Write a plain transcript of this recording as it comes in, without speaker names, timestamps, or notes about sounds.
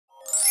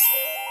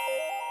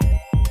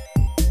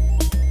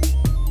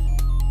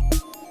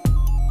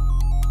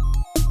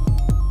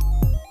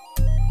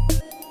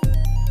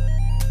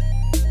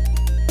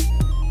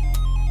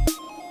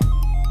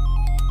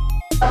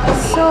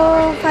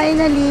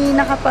finally,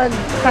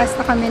 nakapag-pass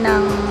na kami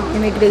ng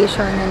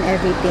immigration and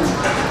everything.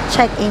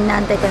 Check-in,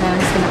 naantay ko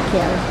naman si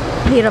Nakiel.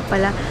 Hirap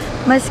pala.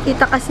 Mas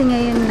kita kasi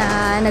ngayon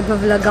na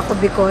nag-vlog ako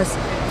because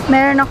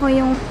meron ako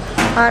yung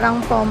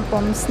parang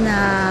pom-poms na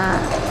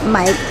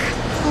mic.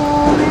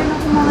 So, meron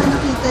ako mga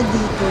nakita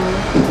dito.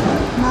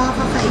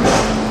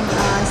 Makakakaibang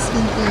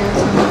skincare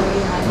sa mga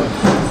yan.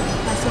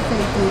 Kaso kay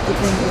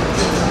 30.8.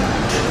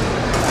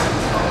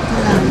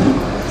 Wala.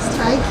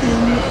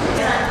 Striking.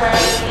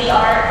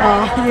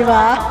 Oh, di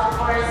ba?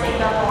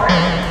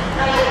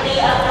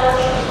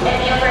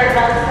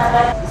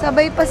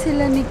 Sabay pa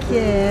sila ni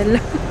Kiel.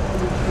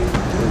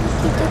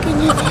 Tito, can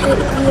you tell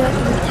your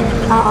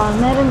internet? Oo,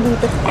 meron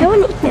dito. I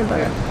want to eat my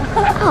burger.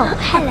 Oh,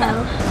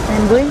 hello.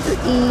 I'm going to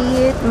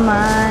eat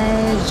my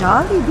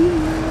Jollibee.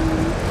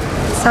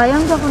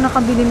 Sayang ba ako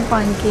nakabiling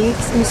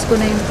pancakes? Miss ko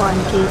na yung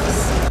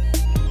pancakes.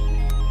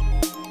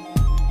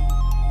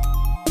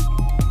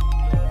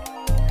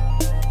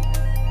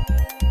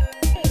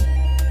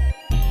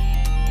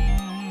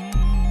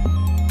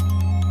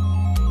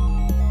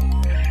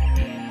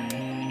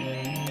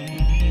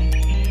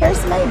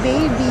 Here's my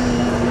baby.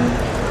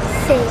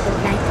 Say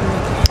goodnight to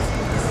me.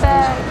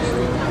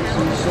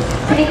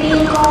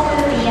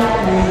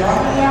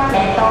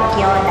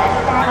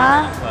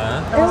 Ha?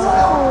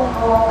 Ewan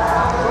ko.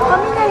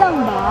 Kami na lang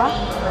ba?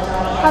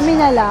 Kami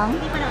na lang?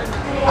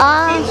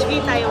 Ah. HV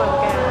Taiwan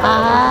ka.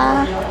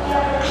 Ah.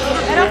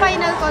 Pero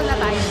final call na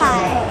tayo.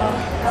 Hi.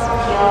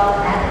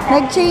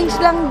 Nag-change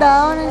lang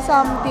daw ng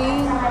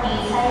something.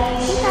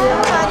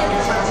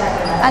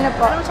 Ano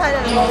po? Anong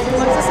channel mo?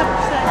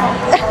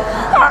 Magsasubscribe.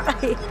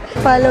 Okay.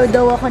 Follow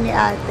daw ako ni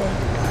ate.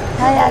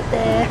 Hi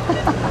ate.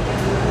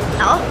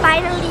 Oh,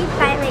 finally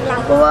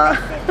lang. Wow.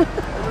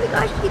 Oh my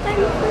gosh, kita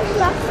mo ko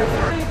lang.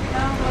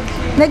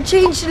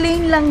 Nag-change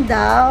lane lang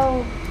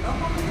daw.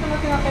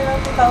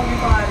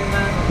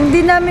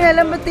 Hindi namin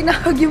alam ba't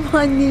tinawag yung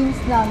mga names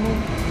namin.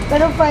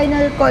 Pero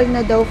final call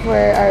na daw for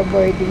our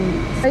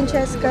boarding.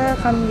 Francesca,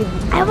 come with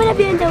me. I wanna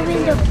be in the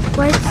window.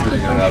 Where's the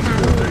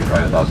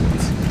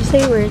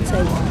Say where it's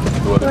like.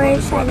 We're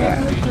inside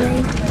an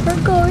airplane.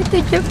 We're going to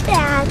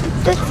Japan.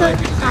 That's so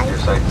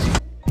exciting.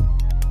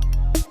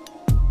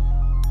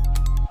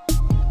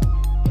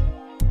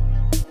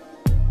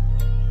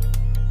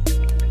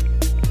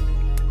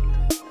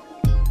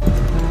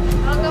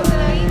 Welcome to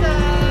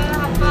Later.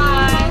 Have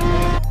fun.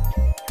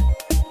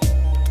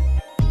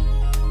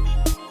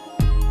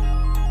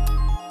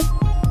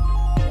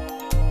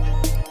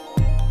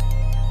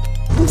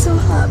 I'm so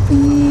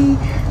happy.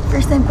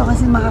 First time pa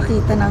kasi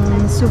makakita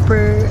ng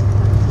super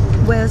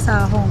well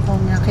sa Hong Kong.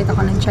 Nakita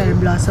ko ng cherry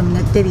blossom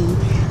na tree.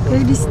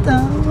 Pero this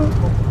time,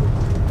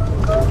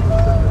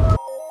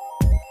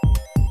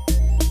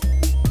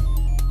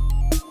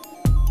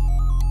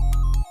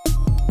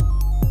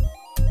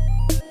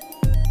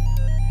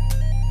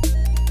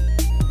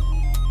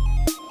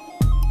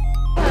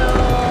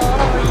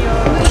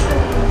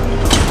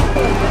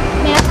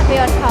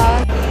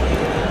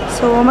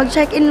 so,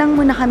 mag-check-in lang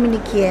muna kami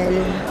ni Kiel.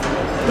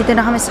 Dito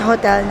na kami sa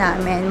hotel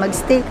namin.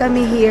 Mag-stay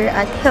kami here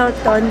at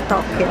Hilton,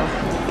 Tokyo.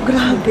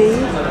 Grabe.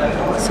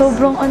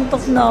 Sobrang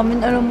antok namin.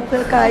 Alam mo,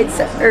 kahit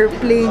sa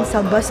airplane, sa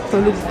bus,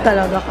 tulog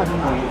talaga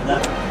kami.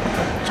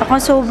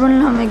 Tsaka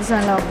sobrang lamig sa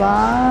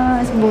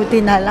labas.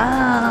 Buti na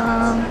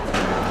lang.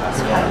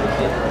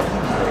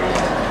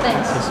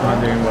 Just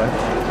wondering what?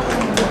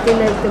 Would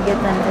you like to get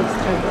an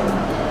extra room?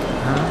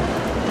 Huh?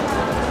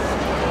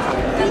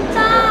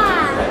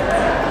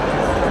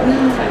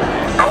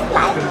 I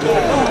like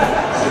it.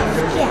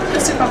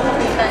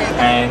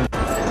 And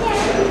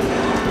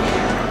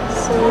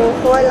So,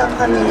 kuha lang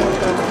kami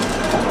nito.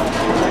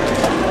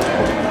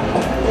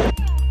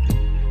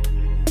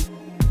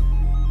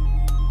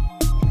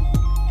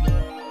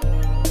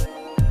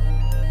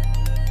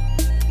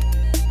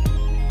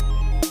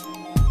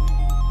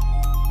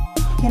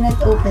 Cannot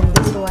open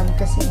this one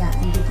kasi nga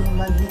hindi ko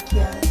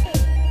mag-Kiel.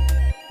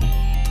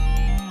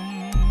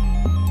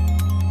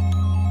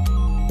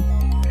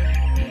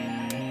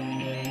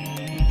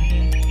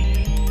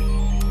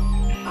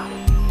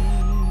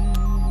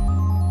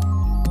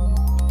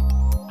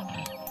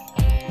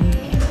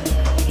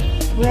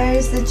 Where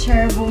is the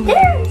chair boom?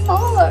 There's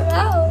all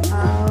around.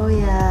 Oh,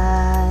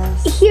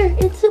 yes. Here,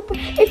 it's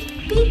big.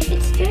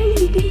 It's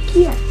very big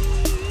here.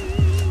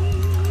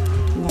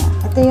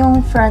 Yeah. Ito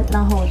yung front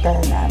ng hotel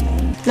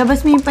namin.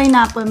 Labas mo yung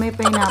pineapple. May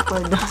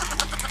pineapple doon.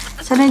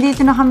 So,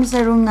 nandito na kami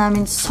sa room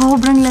namin.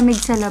 Sobrang lamig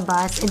sa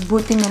labas. At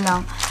buti na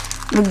lang,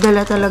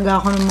 nagdala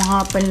talaga ako ng mga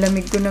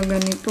panlamig ko na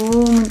ganito.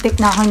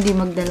 Muntik na ako hindi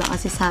magdala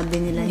kasi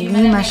sabi nila,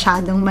 hindi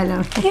masyadong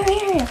malamig.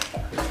 Here.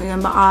 Kaya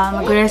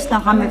baka mag-rest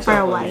lang kami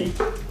for a while.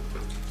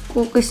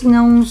 Cookies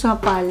ng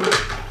sapal.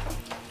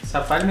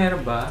 sapal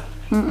meron ba?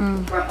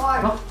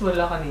 Bakit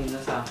wala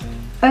kanina sa akin?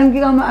 Ay, hindi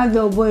ka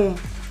ma-adobo eh.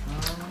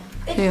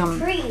 It's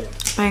free.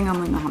 Pahinga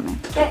muna kami.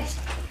 Yes.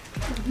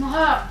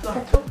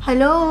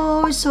 Hello!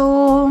 So,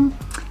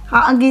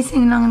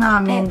 kaagising lang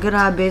namin.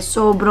 Grabe,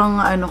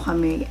 sobrang ano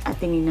kami.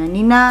 Ate Nina.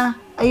 Nina,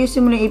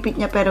 ayusin mo lang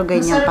ipit niya pero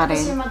ganyan pa rin.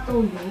 Masarap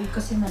kasi matulog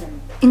kasi malamig.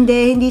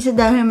 Hindi sa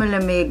dahil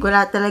malamig.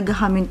 Wala talaga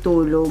kaming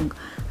tulog.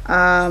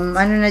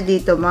 Ano na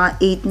dito,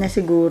 mga 8 na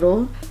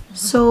siguro.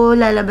 So,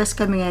 lalabas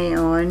kami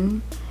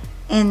ngayon.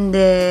 And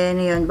then,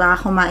 yun,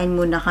 baka kumain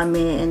muna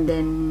kami and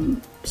then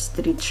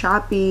street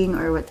shopping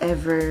or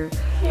whatever.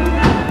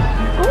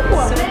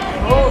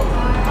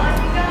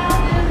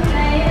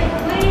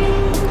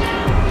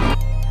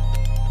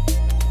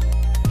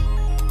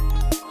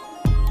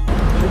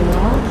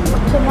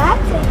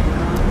 Automatic.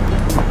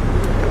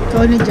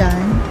 Ikaw na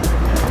dyan.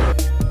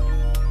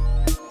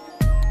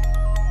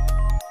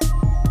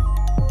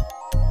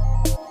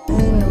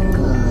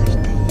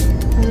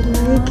 I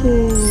like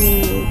it.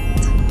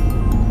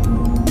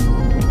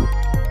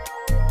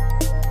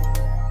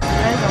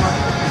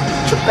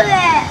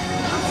 Chocolate.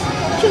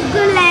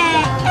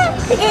 Chocolate.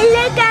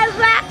 Look at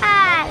that.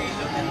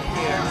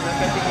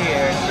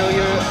 Here, show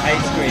your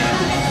ice cream.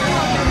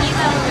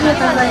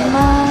 Natagay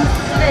mo.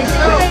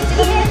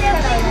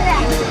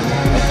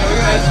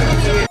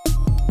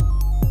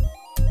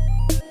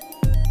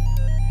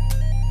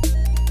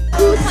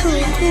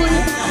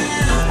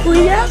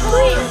 Kuya.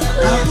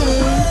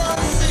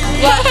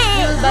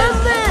 Hey,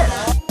 Mama.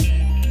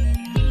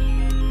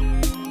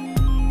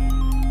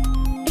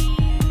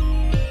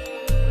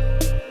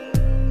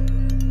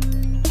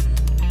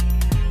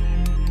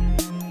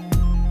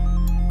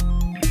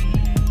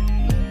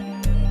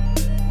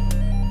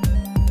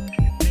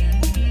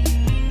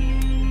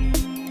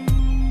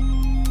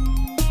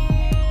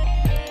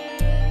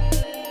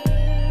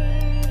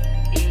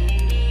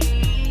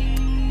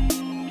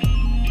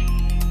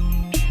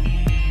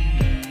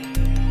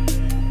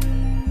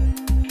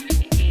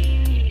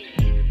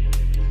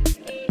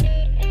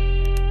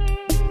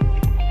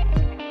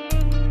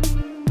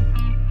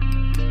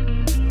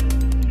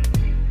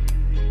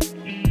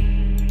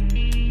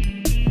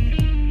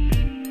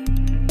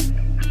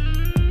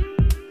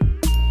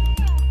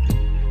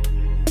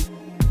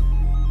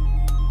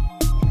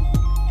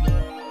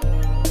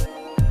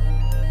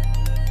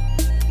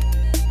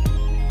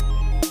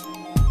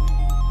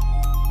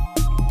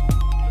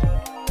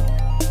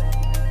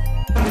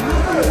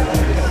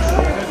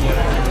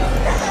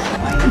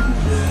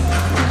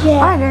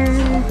 Butter.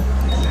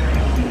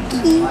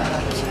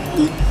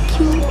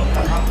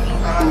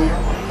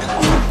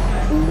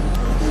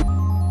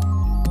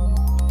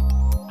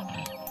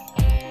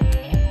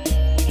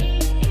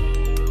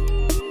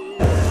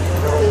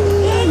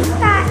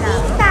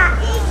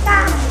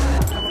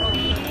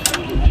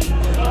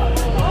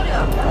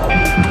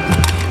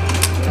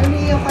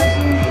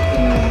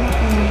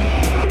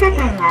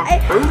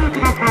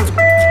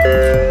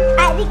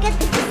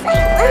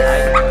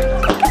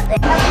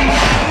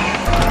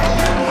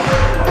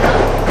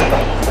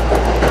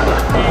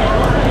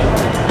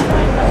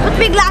 Put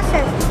big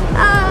glasses.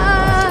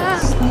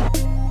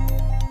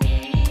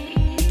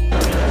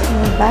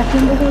 Back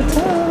in the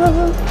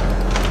hotel.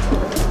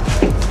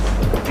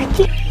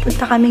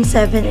 Punta kaming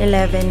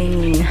 7-Eleven ni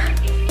Nina.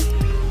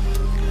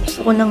 Gusto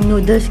ko ng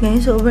noodles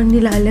ngayon. Sobrang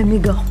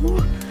nilalamig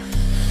ako.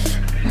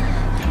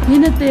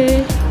 Yun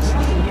ate.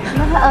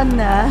 Nakaan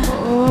na?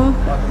 Oo.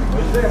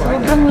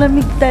 Sobrang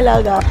lamig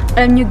talaga.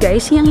 Alam nyo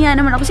guys, hiyang-hiya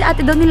naman ako. Si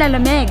ate daw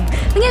nilalamig.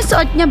 Ang yung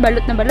suot niya,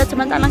 balot na balot.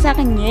 Samantalang sa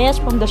akin,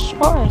 yes, from the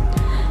short.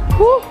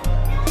 Whew.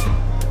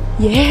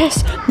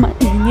 Yes,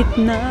 mainit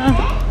na.